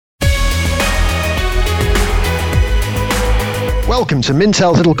Welcome to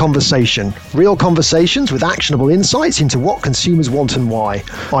Mintel's Little Conversation, real conversations with actionable insights into what consumers want and why.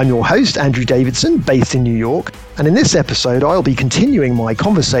 I'm your host, Andrew Davidson, based in New York, and in this episode I'll be continuing my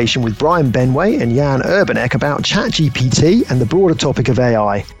conversation with Brian Benway and Jan Urbanek about ChatGPT and the broader topic of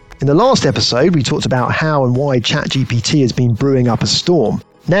AI. In the last episode, we talked about how and why ChatGPT has been brewing up a storm.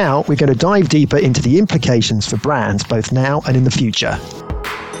 Now, we're going to dive deeper into the implications for brands, both now and in the future.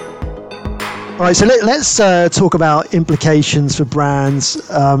 All right, so let's talk about implications for brands,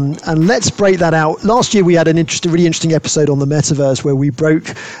 and let's break that out. Last year, we had a really interesting episode on the metaverse where we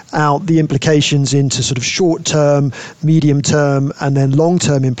broke out the implications into sort of short-term, medium-term, and then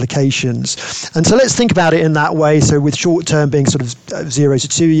long-term implications. And so let's think about it in that way. So with short-term being sort of 0 to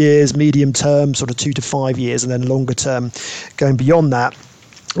 2 years, medium-term sort of 2 to 5 years, and then longer-term going beyond that.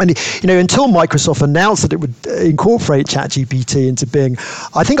 And, until Microsoft announced that it would incorporate ChatGPT into Bing,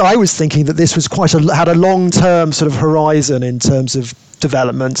 I think I was thinking that this was had a long-term sort of horizon in terms of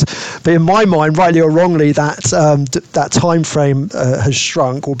development. But in my mind, rightly or wrongly, that time frame has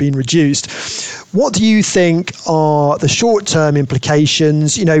shrunk or been reduced. What do you think are the short-term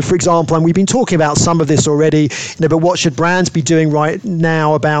implications? For example, and we've been talking about some of this already, but what should brands be doing right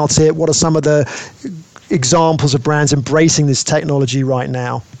now about it? What are some of the examples of brands embracing this technology right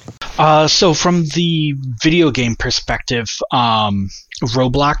now? So from the video game perspective,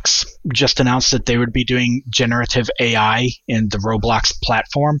 Roblox just announced that they would be doing generative AI in the Roblox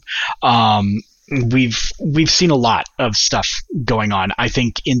platform. We've seen a lot of stuff going on. I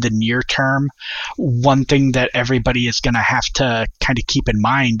think in the near term, one thing that everybody is going to have to kind of keep in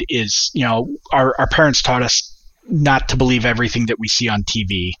mind is, our parents taught us not to believe everything that we see on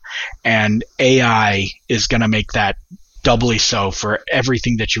TV, and AI is going to make that doubly so for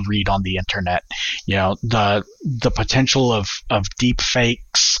everything that you read on the internet. The potential of deep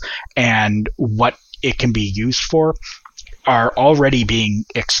fakes and what it can be used for are already being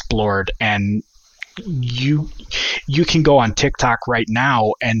explored, and you can go on TikTok right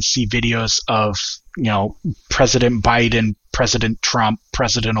now and see videos of President Biden, President Trump,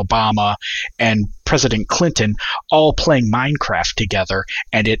 President Obama, and President Clinton all playing Minecraft together,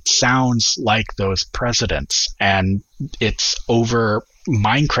 and it sounds like those presidents. And it's over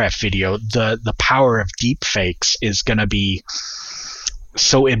Minecraft video. The power of deep fakes is going to be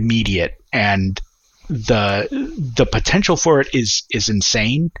so immediate, and the potential for it is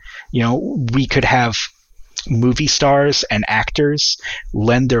insane. We could have movie stars and actors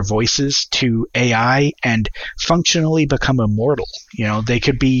lend their voices to AI and functionally become immortal. They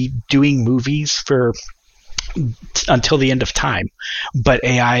could be doing movies for until the end of time, but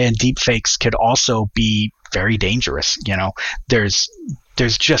AI and deepfakes could also be very dangerous. There's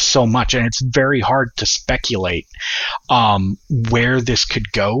just so much, and it's very hard to speculate where this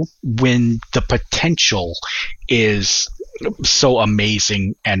could go when the potential is so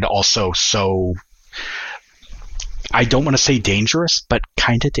amazing and also so, I don't want to say dangerous, but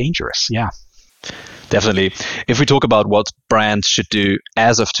kind of dangerous. Yeah. Definitely. If we talk about what brands should do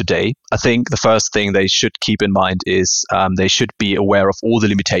as of today, I think the first thing they should keep in mind is they should be aware of all the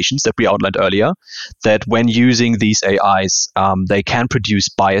limitations that we outlined earlier, that when using these AIs, they can produce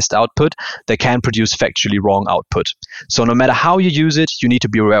biased output, they can produce factually wrong output. So no matter how you use it, you need to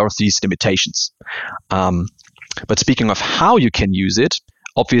be aware of these limitations. But speaking of how you can use it,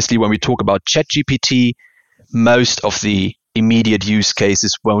 obviously when we talk about ChatGPT, most of the immediate use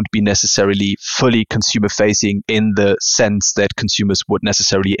cases won't be necessarily fully consumer facing in the sense that consumers would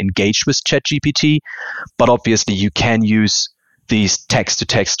necessarily engage with ChatGPT. But obviously you can use these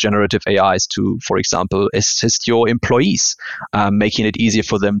text-to-text generative AIs to, for example, assist your employees, making it easier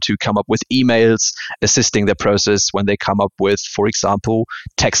for them to come up with emails, assisting the process when they come up with, for example,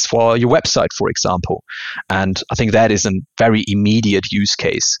 text for your website, for example. And I think that is a very immediate use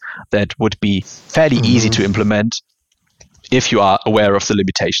case that would be fairly easy to implement if you are aware of the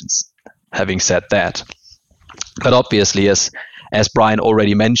limitations. Having said that, but obviously, as Brian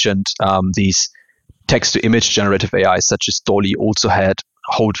already mentioned, these text-to-image generative AIs such as DALL-E also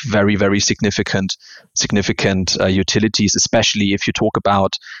hold very, very significant utilities, especially if you talk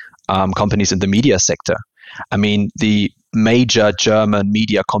about companies in the media sector. I mean, the major German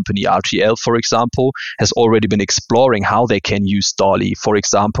media company RTL, for example, has already been exploring how they can use DALL-E. For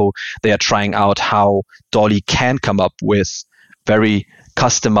example, they are trying out how DALL-E can come up with very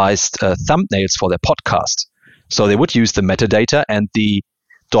customized thumbnails for their podcast. So they would use the metadata, and the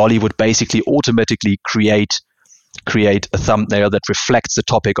DALL-E would basically automatically create a thumbnail that reflects the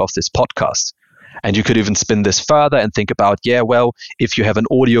topic of this podcast. And you could even spin this further and think about, if you have an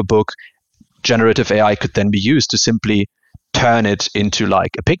audiobook, generative AI could then be used to simply turn it into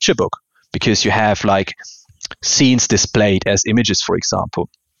like a picture book, because you have like scenes displayed as images, for example.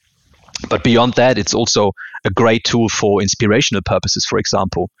 But beyond that, it's also a great tool for inspirational purposes. For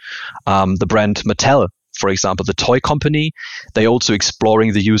example, the brand Mattel, for example, the toy company, they're also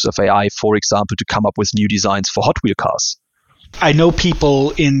exploring the use of AI, for example, to come up with new designs for Hot Wheel cars. I know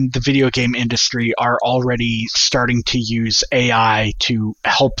people in the video game industry are already starting to use AI to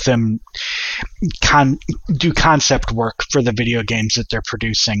help them do concept work for the video games that they're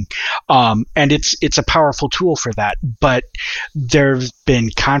producing. And it's a powerful tool for that. But there have been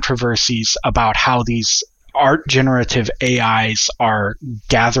controversies about how these art generative AIs are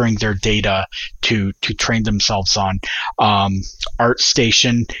gathering their data to train themselves on.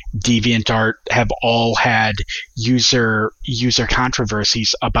 ArtStation, DeviantArt have all had user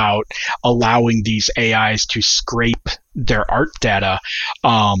controversies about allowing these AIs to scrape their art data.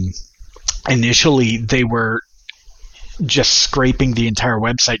 Initially, they were just scraping the entire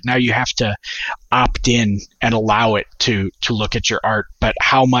website. Now you have to opt in and allow it to look at your art. But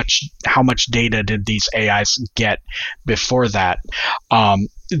how much data did these AIs get before that?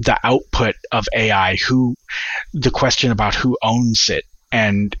 The output of AI, the question about who owns it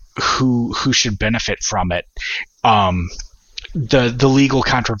and who should benefit from it. The legal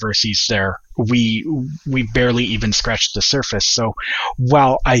controversies there, we barely even scratched the surface. So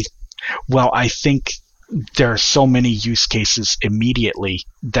while I think there are so many use cases immediately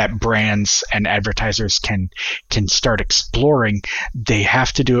that brands and advertisers can start exploring, they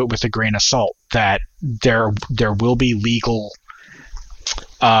have to do it with a grain of salt, that there will be legal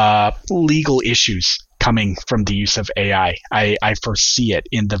issues coming from the use of AI. I foresee it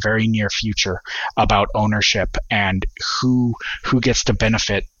in the very near future about ownership and who gets to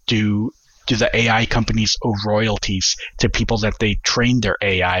benefit. Do the AI companies owe royalties to people that they train their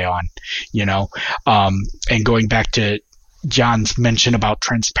AI on, and going back to John's mention about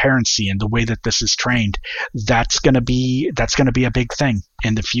transparency and the way that this is trained, that's going to be a big thing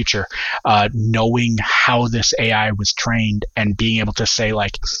in the future. Knowing how this AI was trained and being able to say,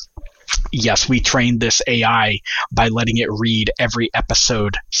 like, yes, we trained this AI by letting it read every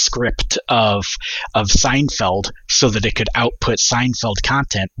episode script of Seinfeld so that it could output Seinfeld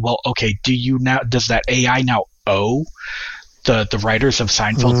content. Well, okay, does that AI now owe the writers of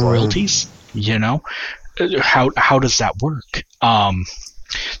Seinfeld royalties? How does that work?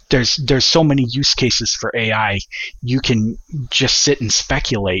 There's so many use cases for AI. You can just sit and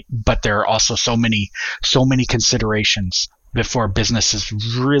speculate, but there are also so many considerations before businesses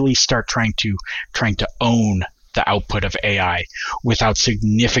really start trying to own the output of AI without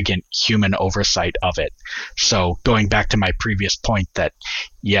significant human oversight of it. So going back to my previous point that,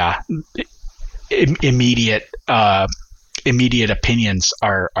 immediate opinions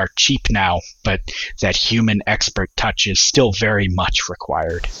are cheap now, but that human expert touch is still very much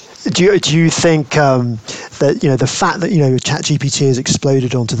required. Do you think that the fact that ChatGPT has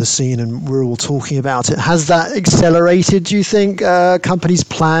exploded onto the scene and we're all talking about it, has that accelerated, do you think, companies'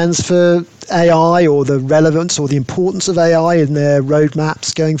 plans for AI or the relevance or the importance of AI in their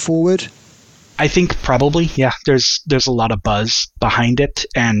roadmaps going forward? I think probably, yeah. There's a lot of buzz behind it,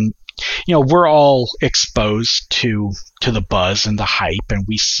 and we're all exposed to the buzz and the hype, and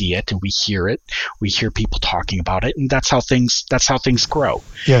we see it and we hear it. We hear people talking about it, and that's how things grow.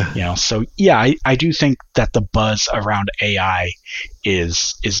 Yeah. So yeah, I do think that the buzz around AI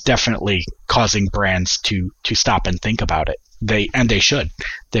is definitely causing brands to stop and think about it. They should.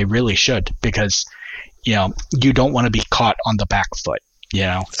 They really should, because you don't want to be caught on the back foot.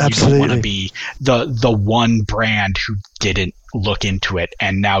 Absolutely. You don't want to be the one brand who didn't look into it,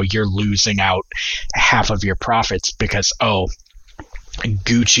 and now you're losing out half of your profits because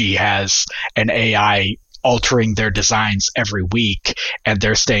Gucci has an AI altering their designs every week and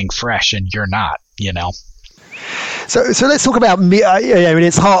they're staying fresh and you're not. So let's talk about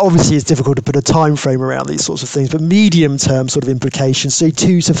it's hard. Obviously, it's difficult to put a time frame around these sorts of things, but medium term sort of implications, say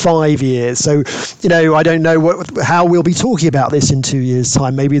 2 to 5 years. So I don't know how we'll be talking about this in 2 years'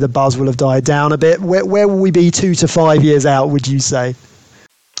 time. Maybe the buzz will have died down a bit. Where will we be 2 to 5 years out, would you say?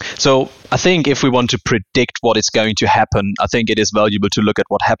 So I think if we want to predict what is going to happen, I think it is valuable to look at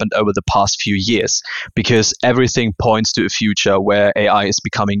what happened over the past few years, because everything points to a future where AI is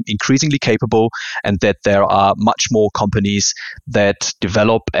becoming increasingly capable and that there are much more companies that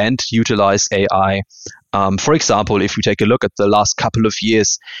develop and utilize AI. For example, if we take a look at the last couple of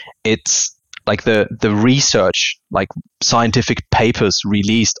years, it's like the research, like scientific papers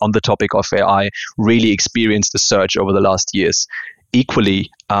released on the topic of AI really experienced a surge over the last years. Equally,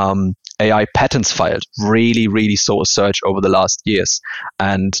 AI patents filed really saw a surge over the last years.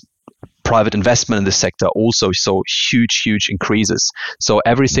 And private investment in this sector also saw huge increases. So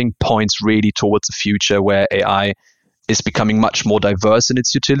everything points really towards a future where AI is becoming much more diverse in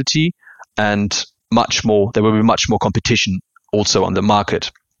its utility, and there will be much more competition also on the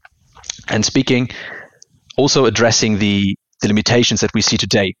market. And also addressing the limitations that we see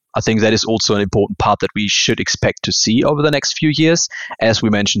today, I think that is also an important part that we should expect to see over the next few years. As we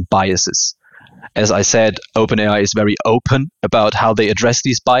mentioned, biases. As I said, OpenAI is very open about how they address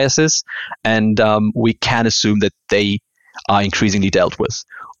these biases, and we can assume that they are increasingly dealt with.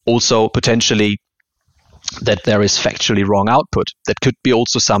 Also, potentially, that there is factually wrong output. That could be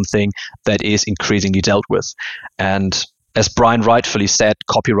also something that is increasingly dealt with. And as Brian rightfully said,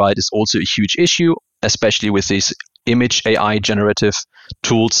 copyright is also a huge issue, especially with these image AI generative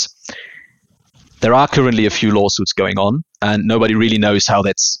tools. There are currently a few lawsuits going on, and nobody really knows how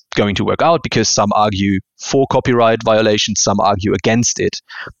that's going to work out, because some argue for copyright violations, some argue against it.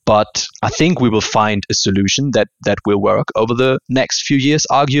 But I think we will find a solution that will work over the next few years,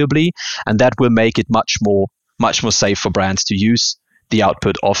 arguably, and that will make it much more safe for brands to use the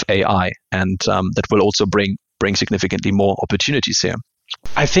output of AI, and that will also bring significantly more opportunities here.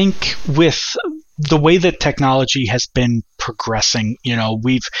 I think with the way that technology has been progressing,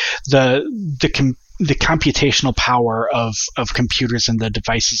 we've the computational power of computers and the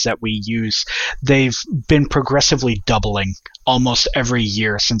devices that we use, they've been progressively doubling almost every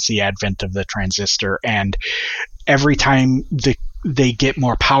year since the advent of the transistor. And every time they get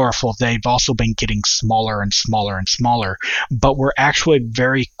more powerful, they've also been getting smaller and smaller and smaller. But we're actually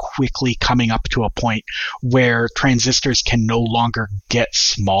very quickly coming up to a point where transistors can no longer get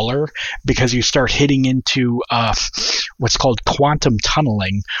smaller, because you start hitting into what's called quantum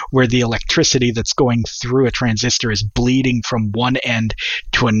tunneling, where the electricity that's going through a transistor is bleeding from one end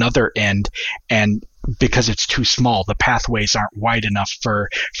to another end, and because it's too small, the pathways aren't wide enough for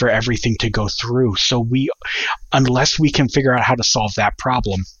everything to go through. So unless we can figure out how to solve that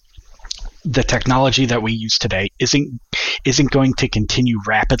problem, the technology that we use today isn't going to continue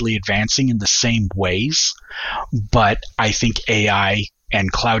rapidly advancing in the same ways. But I think AI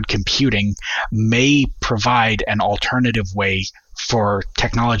and cloud computing may provide an alternative way for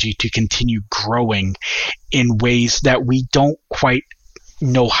technology to continue growing in ways that we don't quite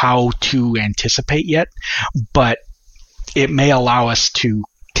know how to anticipate yet, but it may allow us to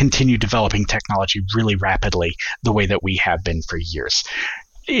continue developing technology really rapidly the way that we have been for years.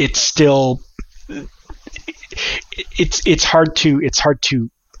 It's still it's hard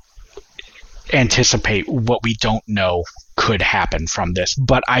to anticipate what we don't know could happen from this,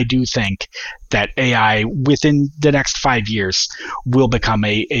 but I do think that AI within the next 5 years will become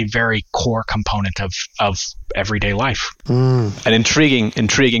a very core component of everyday life. An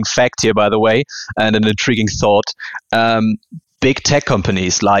intriguing fact here, by the way, and an intriguing thought. Big tech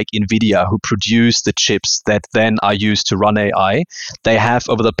companies like NVIDIA, who produce the chips that then are used to run AI, they have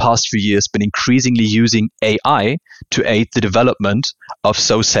over the past few years been increasingly using AI to aid the development of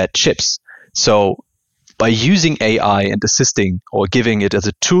said chips. So by using AI and assisting or giving it as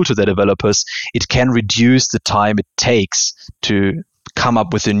a tool to the developers, it can reduce the time it takes to come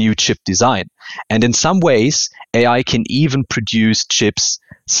up with a new chip design. And in some ways, AI can even produce chips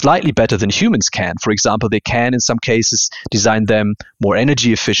slightly better than humans can. For example, they can in some cases design them more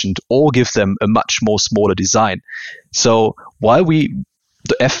energy efficient or give them a much more smaller design. So while we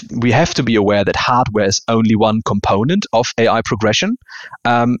have to be aware that hardware is only one component of AI progression,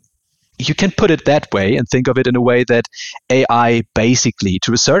 you can put it that way and think of it in a way that AI basically,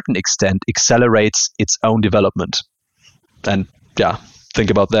 to a certain extent, accelerates its own development. And yeah,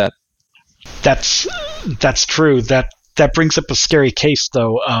 think about that. That's true. That brings up a scary case,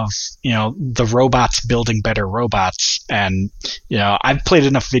 though, of the robots building better robots. And I've played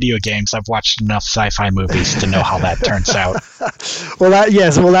enough video games, I've watched enough sci-fi movies to know how that turns out.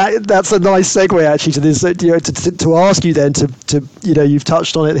 That's a nice segue actually to this. To ask you then to you've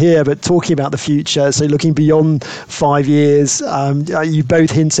touched on it here, but talking about the future. So looking beyond 5 years, you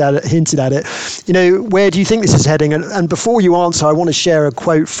both hinted at it. Where do you think this is heading? And before you answer, I want to share a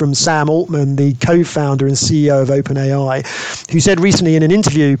quote from Sam Altman, the co-founder and CEO of OpenAI, who said recently in an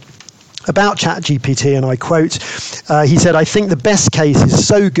interview about ChatGPT, and I quote, he said, "I think the best case is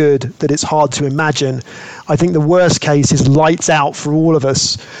so good that it's hard to imagine. I think the worst case is lights out for all of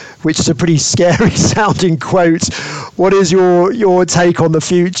us," which is a pretty scary sounding quote. What is your take on the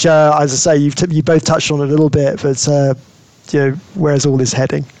future? As I say, you both touched on it a little bit, but where's all this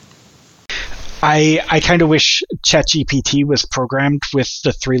heading? I kind of wish ChatGPT was programmed with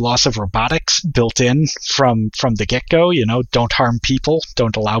the 3 laws of robotics built in from the get-go. Don't harm people,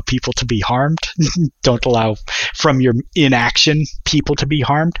 don't allow people to be harmed, don't allow from your inaction people to be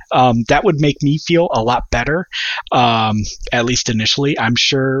harmed. That would make me feel a lot better, at least initially. I'm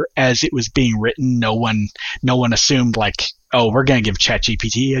sure as it was being written, no one assumed like, oh, we're going to give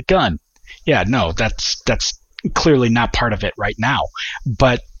ChatGPT a gun. Yeah, no, that's clearly not part of it right now.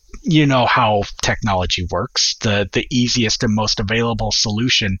 But you know how technology works. The easiest and most available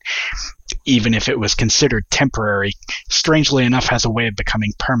solution, even if it was considered temporary, strangely enough has a way of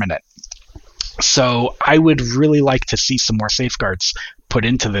becoming permanent. So I would really like to see some more safeguards put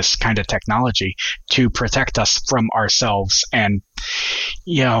into this kind of technology to protect us from ourselves. And,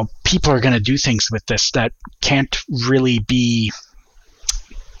 people are going to do things with this that can't really be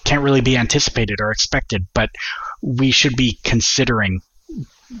anticipated or expected, but we should be considering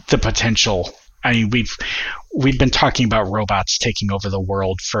the potential. I mean, we've been talking about robots taking over the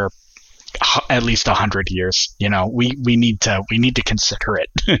world for at least 100 years. We need to consider it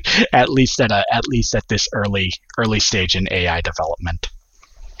at least at this early stage in AI development.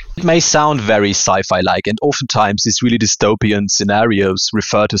 It may sound very sci-fi-like, and oftentimes these really dystopian scenarios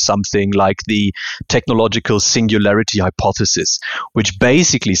refer to something like the technological singularity hypothesis, which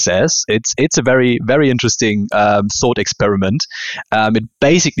basically says it's a very, very interesting thought experiment. It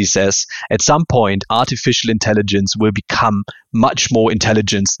basically says at some point artificial intelligence will become much more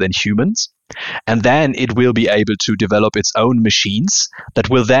intelligent than humans, and then it will be able to develop its own machines that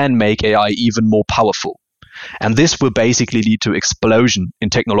will then make AI even more powerful. And this will basically lead to explosion in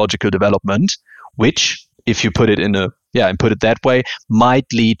technological development, which, if you put it put it that way, might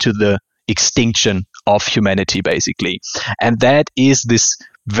lead to the extinction of humanity, basically. And that is this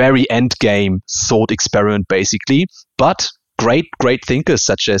very end game thought experiment, basically. But great thinkers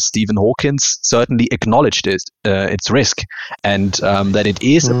such as Stephen Hawking certainly acknowledged its risk, and that it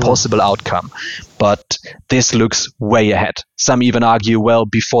is a possible outcome. But this looks way ahead. Some even argue, well,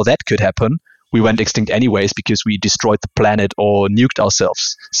 before that could happen, we went extinct anyways because we destroyed the planet or nuked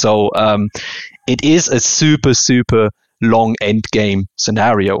ourselves. So it is a super, super long end game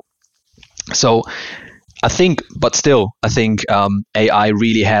scenario. So I think AI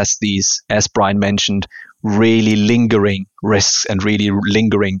really has these, as Brian mentioned, really lingering risks and really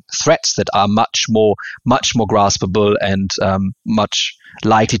lingering threats that are much more graspable and much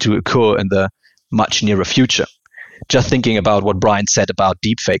likely to occur in the much nearer future. Just thinking about what Brian said about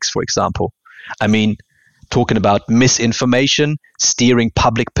deepfakes, for example. I mean, talking about misinformation, steering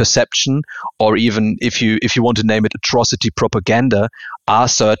public perception, or even if you want to name it atrocity propaganda, are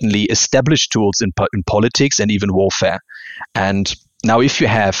certainly established tools in politics and even warfare. And now if you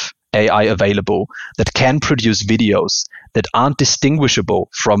have AI available that can produce videos that aren't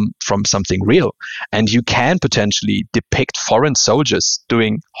distinguishable from something real, and you can potentially depict foreign soldiers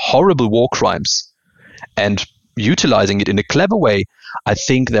doing horrible war crimes and utilizing it in a clever way, I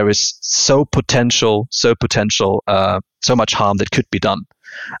think there is so much harm that could be done.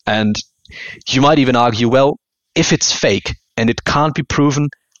 And you might even argue, well, if it's fake and it can't be proven,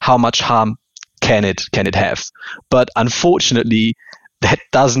 how much harm can it have? But unfortunately, that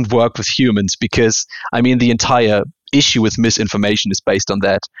doesn't work with humans, because the entire issue with misinformation is based on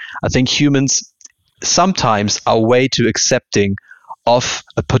that. I think humans sometimes are way too accepting of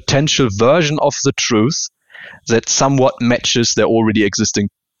a potential version of the truth that somewhat matches their already existing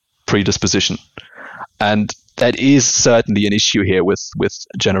predisposition. And that is certainly an issue here with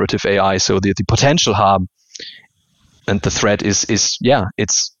generative AI. So the potential harm and the threat is it's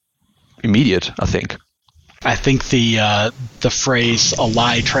immediate, I think. I think the phrase "a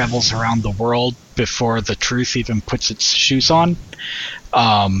lie travels around the world before the truth even puts its shoes on."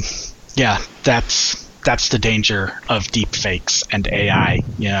 That's the danger of deepfakes and AI.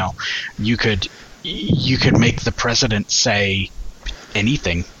 You could make the president say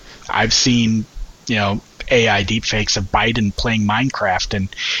anything. I've seen, AI deepfakes of Biden playing Minecraft and,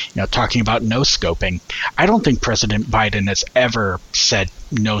 talking about no-scoping. I don't think President Biden has ever said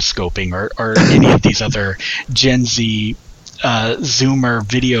no-scoping or any of these other Gen Z Zoomer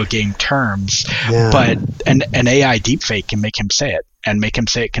video game terms. Yeah. But an AI deepfake can make him say it, and make him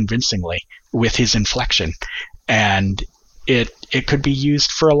say it convincingly with his inflection. And it could be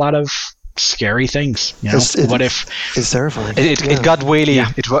used for a lot of scary things. You know, what if it's terrifying? It got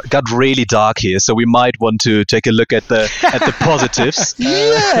really dark here, so we might want to take a look at the positives.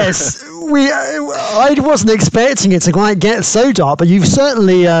 Yes, I wasn't expecting it to quite get so dark, but you've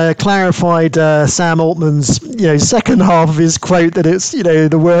certainly clarified Sam Altman's second half of his quote that it's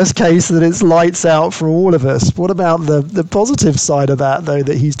the worst case that it's lights out for all of us. What about the positive side of that though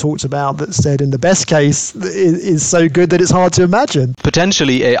that he's talked about, that said in the best case is so good that it's hard to imagine?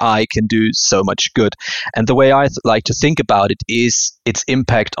 Potentially AI can do so much good, and the way I like to think about it is its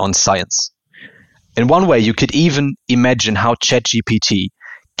impact on science. In one way, you could even imagine how ChatGPT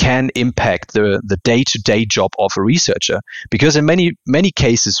can impact the day-to-day job of a researcher, because in many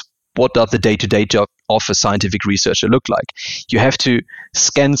cases, what does the day-to-day job of a scientific researcher look like? You have to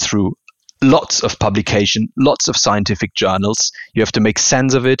scan through lots of publication, lots of scientific journals. You have to make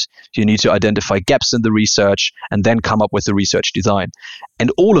sense of it. You need to identify gaps in the research and then come up with the research design.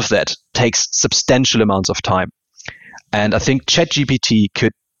 And all of that takes substantial amounts of time. And I think ChatGPT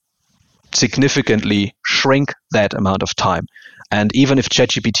could significantly shrink that amount of time. And even if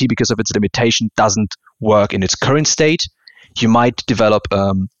ChatGPT, because of its limitation, doesn't work in its current state, you might develop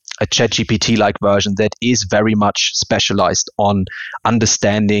a ChatGPT-like version that is very much specialized on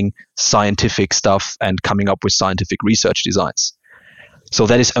understanding scientific stuff and coming up with scientific research designs. So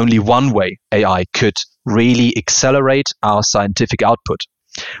that is only one way AI could really accelerate our scientific output.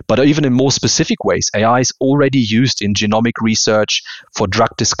 But even in more specific ways, AI is already used in genomic research, for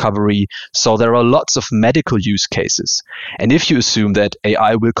drug discovery, so there are lots of medical use cases. And if you assume that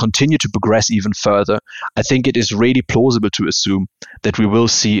AI will continue to progress even further, I think it is really plausible to assume that we will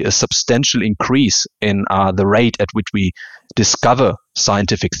see a substantial increase in the rate at which we discover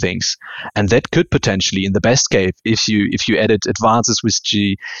scientific things. And that could potentially, in the best case, if you added advances with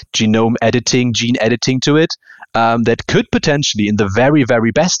gene editing to it, that could potentially, in the very,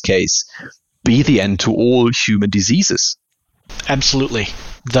 very best case, be the end to all human diseases. Absolutely.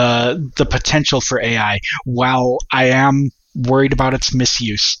 The potential for AI, while I am worried about its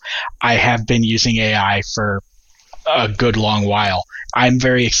misuse, I have been using AI for a good long while. I'm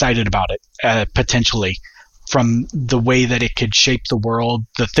very excited about it, potentially, from the way that it could shape the world.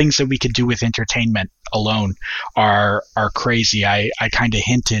 The things that we could do with entertainment alone are crazy. I kind of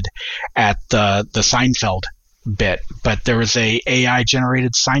hinted at the Seinfeld bit, but there was a AI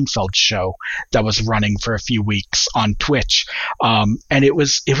generated Seinfeld show that was running for a few weeks on Twitch, and it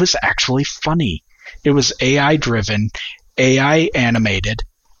was actually funny. It was AI driven, AI animated,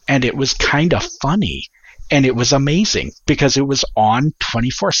 and it was kind of funny, and it was amazing because it was on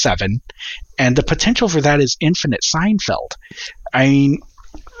 24/7, and the potential for that is infinite Seinfeld. I mean,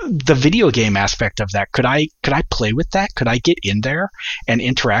 the video game aspect of that, could I play with that? Could I get in there and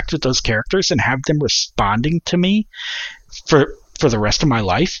interact with those characters and have them responding to me for the rest of my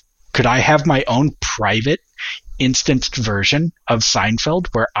life? Could I have my own private instanced version of Seinfeld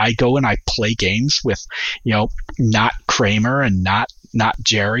where I go and I play games with, not Kramer and not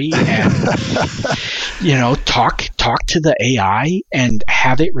Jerry, and talk to the AI and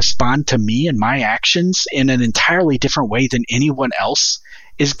have it respond to me and my actions in an entirely different way than anyone else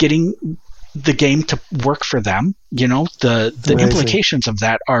is getting the game to work for them? The implications of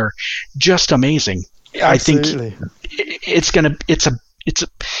that are just amazing. Absolutely. I think it's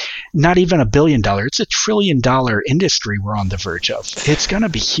not even $1 billion, it's $1 trillion industry we're on the verge of. It's going to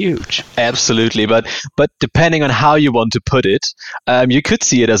be huge. Absolutely, but depending on how you want to put it, you could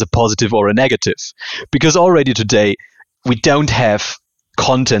see it as a positive or a negative, because already today we don't have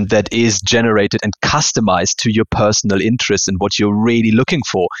content that is generated and customized to your personal interests and what you're really looking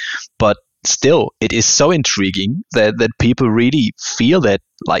for. But still, it is so intriguing that people really feel that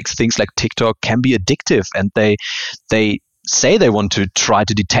things like TikTok can be addictive, and they say they want to try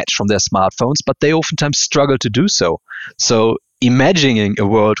to detach from their smartphones, but they oftentimes struggle to do so. So imagining a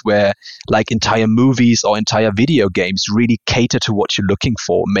world where entire movies or entire video games really cater to what you're looking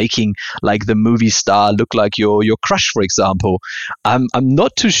for, making the movie star look like your crush, for example, I'm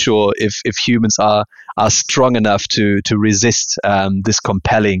not too sure if humans are strong enough to resist this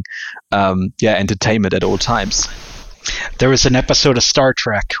compelling entertainment at all times. There was an episode of Star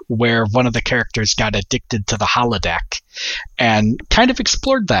Trek where one of the characters got addicted to the holodeck and kind of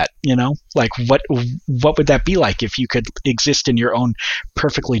explored that, what would that be like if you could exist in your own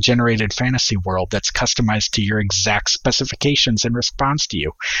perfectly generated fantasy world that's customized to your exact specifications and responds to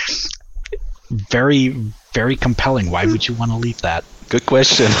you? Very, very compelling. Why would you want to leave that? Good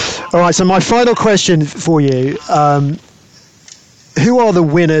question. All right, so my final question for you. Who are the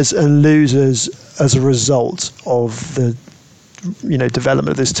winners and losers as a result of the development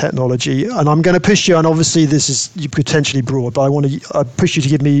of this technology. And I'm going to push you, and obviously this is potentially broad, but I want to push you to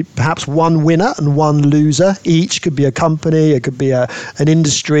give me perhaps one winner and one loser each. Could be a company, it could be an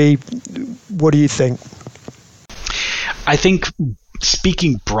industry. What do you think? I think,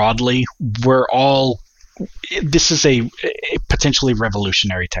 speaking broadly, this is a potentially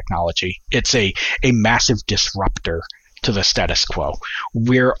revolutionary technology. It's a massive disruptor to the status quo.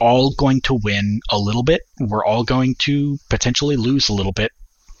 We're all going to win a little bit. We're all going to potentially lose a little bit.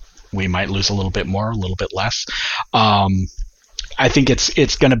 We might lose a little bit more, a little bit less. I think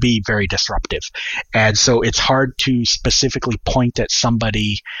it's going to be very disruptive. And so it's hard to specifically point at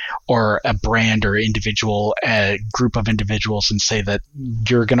somebody or a brand or individual, a group of individuals, and say that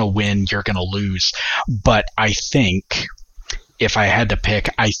you're going to win, you're going to lose. But I think, if I had to pick,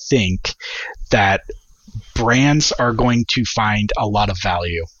 I think that brands are going to find a lot of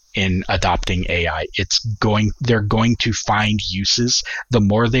value in adopting AI. They're going to find uses. The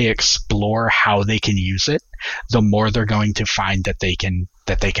more they explore how they can use it, the more they're going to find that they can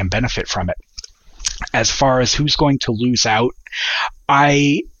benefit from it. As far as who's going to lose out,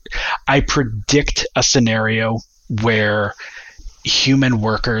 I predict a scenario where human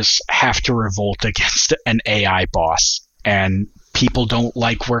workers have to revolt against an AI boss, and people don't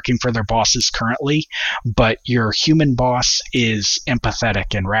like working for their bosses currently, but your human boss is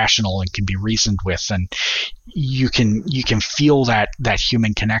empathetic and rational and can be reasoned with, and you can feel that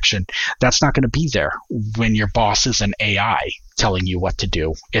human connection. That's not going to be there when your boss is an AI telling you what to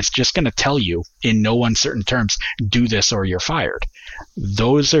do. It's just going to tell you in no uncertain terms, do this or you're fired.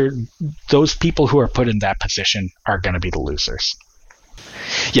 Those people who are put in that position are going to be the losers.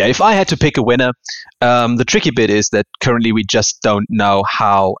 Yeah, if I had to pick a winner, the tricky bit is that currently we just don't know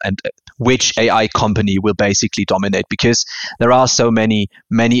how and which AI company will basically dominate, because there are so many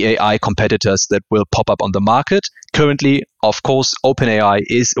AI competitors that will pop up on the market. Currently, of course, OpenAI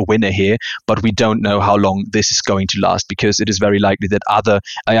is a winner here, but we don't know how long this is going to last, because it is very likely that other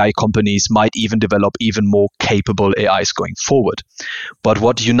AI companies might even develop even more capable AIs going forward. But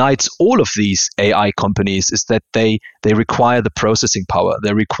what unites all of these AI companies is that they require the processing power.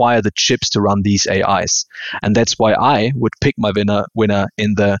 They require the chips to run these AIs. And that's why I would pick my winner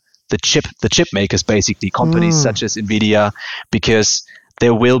in the chip makers, basically companies such as NVIDIA, because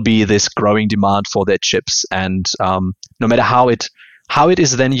there will be this growing demand for their chips, and no matter how it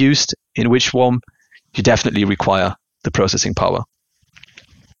is then used, in which form, you definitely require the processing power.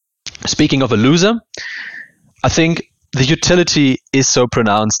 Speaking of a loser, I think the utility is so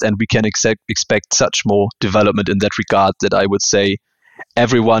pronounced, and we can expect such more development in that regard, that I would say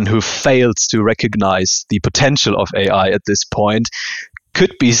everyone who fails to recognize the potential of AI at this point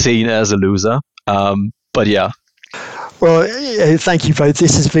could be seen as a loser. But yeah. Well, thank you both.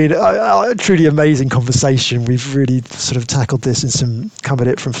 This has been a truly amazing conversation. We've really sort of tackled this and covered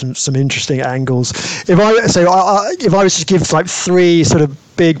it from some interesting angles. If I was to give like three sort of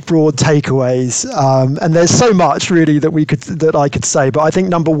big broad takeaways, and there's so much really that I could say, but I think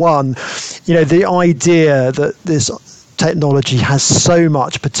number one, the idea that this technology has so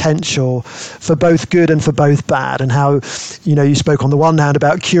much potential for both good and for both bad, and how you spoke on the one hand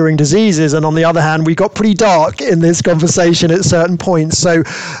about curing diseases, and on the other hand we got pretty dark in this conversation at certain points, so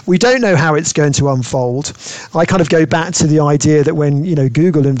we don't know how it's going to unfold. I kind of go back to the idea that when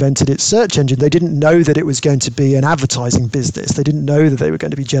Google invented its search engine, they didn't know that it was going to be an advertising business. They didn't know that they were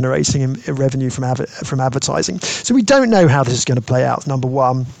going to be generating revenue from advertising. So we don't know how this is going to play out, number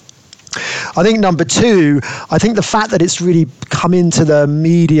one. I think number two, I think the fact that it's really come into the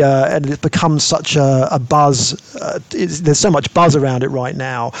media and it's become such a buzz, there's so much buzz around it right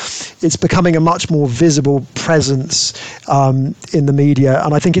now, it's becoming a much more visible presence in the media,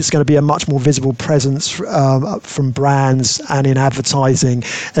 and I think it's going to be a much more visible presence from brands and in advertising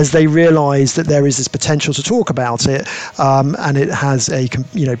as they realize that there is this potential to talk about it, and it has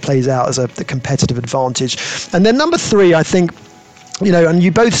plays out as a competitive advantage. And then number three, I think, and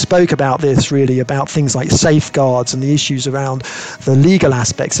you both spoke about this really, about things like safeguards and the issues around the legal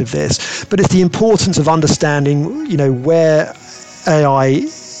aspects of this, but it's the importance of understanding, where AI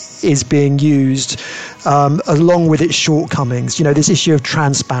is being used, along with its shortcomings, this issue of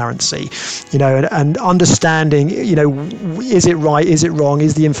transparency, and understanding, is it right, is it wrong,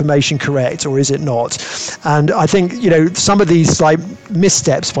 is the information correct, or is it not? And I think, some of these like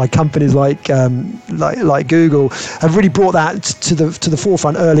missteps by companies like Google have really brought that to the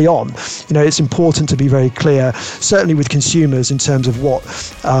forefront early on. It's important to be very clear, certainly with consumers, in terms of what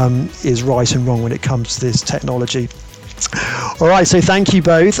is right and wrong when it comes to this technology. All right, so thank you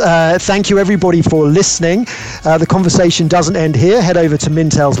both. Thank you everybody for listening. The conversation doesn't end here. Head over to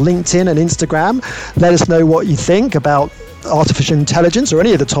Mintel's LinkedIn and Instagram. Let us know what you think about artificial intelligence or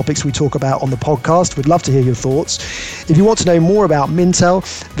any of the topics we talk about on the podcast. We'd love to hear your thoughts. If you want to know more about Mintel,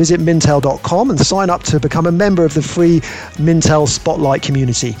 visit mintel.com and sign up to become a member of the free Mintel Spotlight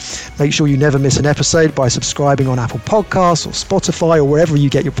community. Make sure you never miss an episode by subscribing on Apple Podcasts or Spotify or wherever you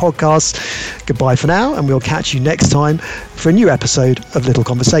get your podcasts. Goodbye for now, and we'll catch you next time for a new episode of Little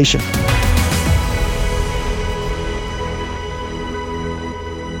Conversation.